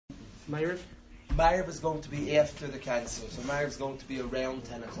Ma'ariv is going to be after the cancel, so Ma'ariv is going to be around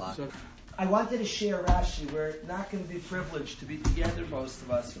 10 o'clock. I wanted to share Rashi. We're not going to be privileged to be together, most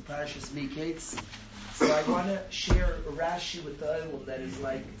of us, for Parashas Miketz. So I want to share a Rashi with the Olam that is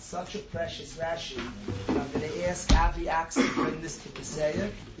like such a precious Rashi. I'm going to ask Avi Axe to bring this to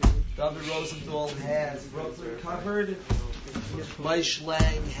Pesach. David Rosenthal has Brooklyn covered. Maish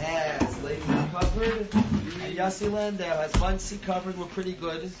Lang has Lakewood covered. And Yossi Landau has Muncie covered. We're pretty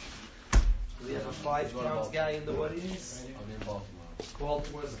good. We have a 5 pounds guy in the audience.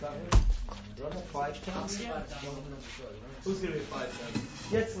 Baltimore's covered. Do I have 5 pounds? Who's going to be 5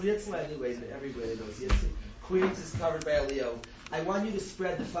 pounds? Yitzla anyway, everybody knows Yitzla. Queens is covered by Elio. I want you to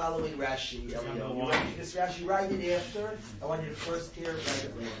spread the following Rashi, Elio. You ready for this Rashi? Write it after. I want you to first hear it, write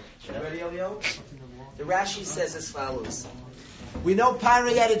it later. Ready, Elio? The Rashi says as follows. We know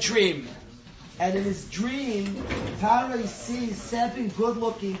Paro had a dream. And in his dream, Paro sees 7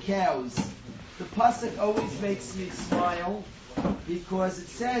 good-looking cows. The pasuk always makes me smile because it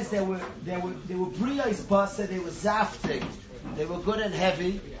says they were briyos basa, they were zaftig, they were good and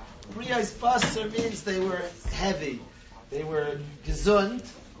heavy. Briyos basa means they were heavy, they were gesund,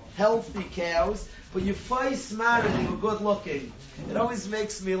 healthy cows. But you face matter, they were good looking. It always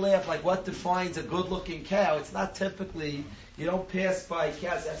makes me laugh. Like, what defines a good looking cow? It's not typically, you don't pass by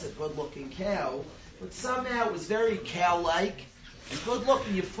cows. That's a good looking cow. But somehow it was very cow like and good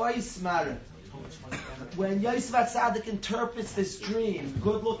looking. You face matter. When Yosef HaTzadik interprets this dream,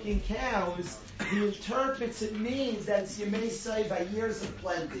 good-looking cows, he interprets it means that it's Yemei Say by years of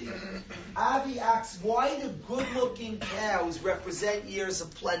plenty. Avi asks, why do good-looking cows represent years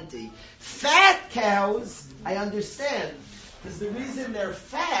of plenty? Fat cows, I understand, because the reason they're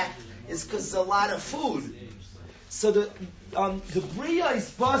fat is because there's a lot of food. So the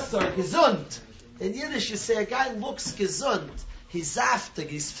briyos basar gesund. In Yiddish, you say a guy looks gesund. He's zaftig,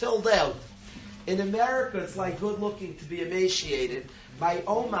 he's filled out. In America, it's like good looking to be emaciated. My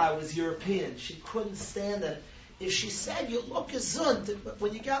Oma was European. She couldn't stand it. If she said, you look gesund, but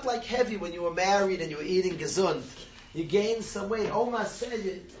when you got like heavy, when you were married and you were eating gesund, you gained some weight. Oma said,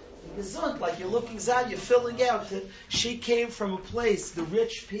 you're gesund, like you're looking zad, you're filling out. She came from a place, the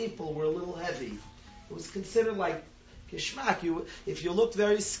rich people were a little heavy. It was considered like kishmak. If you looked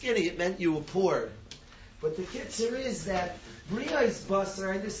very skinny, it meant you were poor. But the kitzur is that briyos basar,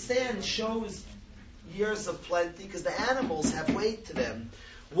 I understand, shows years of plenty because the animals have weight to them.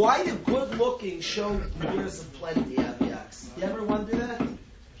 Why do good looking show years of plenty, Aviaks? You ever wonder that?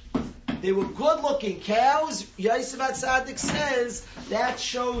 They were good looking cows. Yosef HaTzadik says that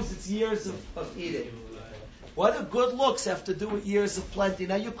shows it's years of eating. What do good looks have to do with years of plenty?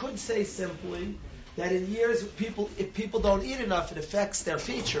 Now you could say simply that in years if people don't eat enough, it affects their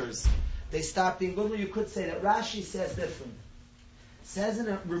features. They stop being good. You could say that Rashi says different. Says in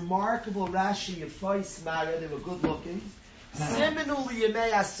a remarkable Rashi, Yefais Mara, they were good looking. Simenu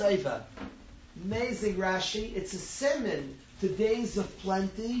liyemei asayva. Amazing Rashi. It's a siman to days of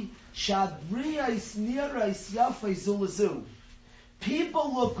plenty. Shadriyais nirais yafai zulazu.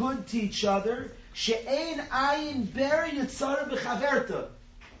 People look good to each other. She'ein ayin ber yitzara b'chaverta.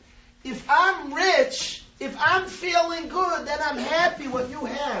 If I'm rich, if I'm feeling good, then I'm happy what you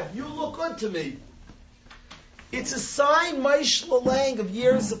have. You look good to me. It's a sign, Maish Lalang, of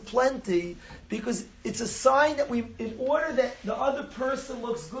years of plenty, because it's a sign that in order that the other person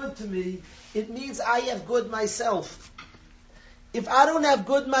looks good to me, it means I have good myself. If I don't have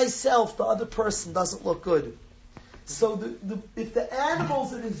good myself, the other person doesn't look good. So if the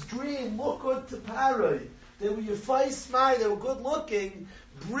animals in his dream look good to Paroi, they were Yefai Smai, they were good looking,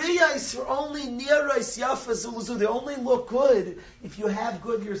 Briyais are only Nirais Yafa Zuluzu, they only look good if you have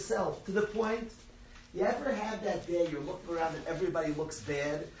good yourself. To the point, you ever have that day you're looking around and everybody looks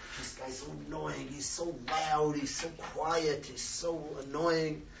bad? This guy's so annoying, he's so loud, he's so quiet, he's so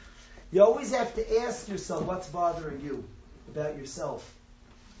annoying. You always have to ask yourself what's bothering you about yourself.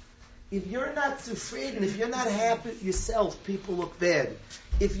 If you're not sufreed and if you're not happy with yourself, people look bad.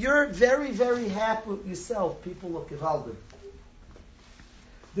 If you're very, very happy with yourself, people look evaldim.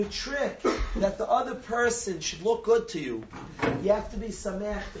 The trick that the other person should look good to you, you have to be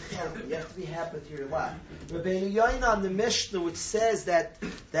sameach b'cherba. You have to be happy with your life. Rabbi Yoina on the Mishnah, which says that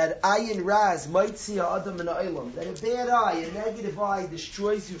ayin raz maitzi ha'adam min ha'olam, that a bad eye, a negative eye,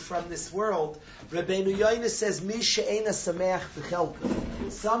 destroys you from this world. Rabbi Yoina says mi she'ena sameach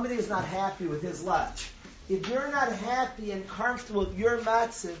b'chelka. Somebody is not happy with his lot. If you're not happy and comfortable with your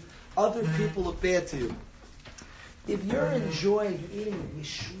matziv, other people look bad to you. If you're enjoying eating a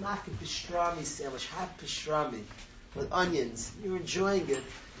mishmak pastrami sandwich, hot pastrami with onions, you're enjoying it,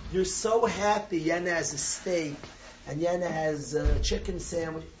 you're so happy, Yana has a steak, and Yana has a chicken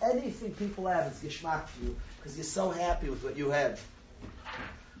sandwich. Anything people have is geschmack for you because you're so happy with what you have.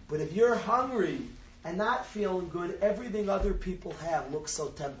 But if you're hungry and not feeling good, everything other people have looks so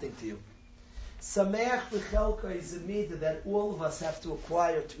tempting to you. Sameach v'chelka is a midah that all of us have to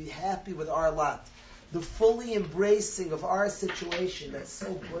acquire to be happy with our lot. The fully embracing of our situation that's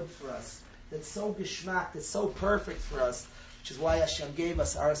so good for us, that's so geschmack, that's so perfect for us, which is why Hashem gave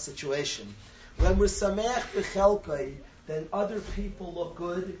us our situation. When we're sameach v'chelka, then other people look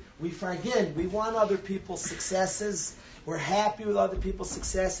good. We want other people's successes. We're happy with other people's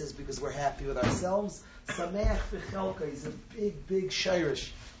successes because we're happy with ourselves. Sameach v'chelka is a big, big shirish.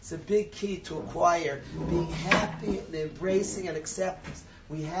 It's a big key to acquire being happy and embracing and acceptance.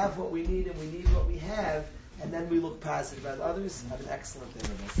 We have what we need and we need what we have, and then we look positive about others. Have an excellent day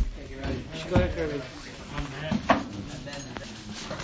with us. Thank you, Rabbi.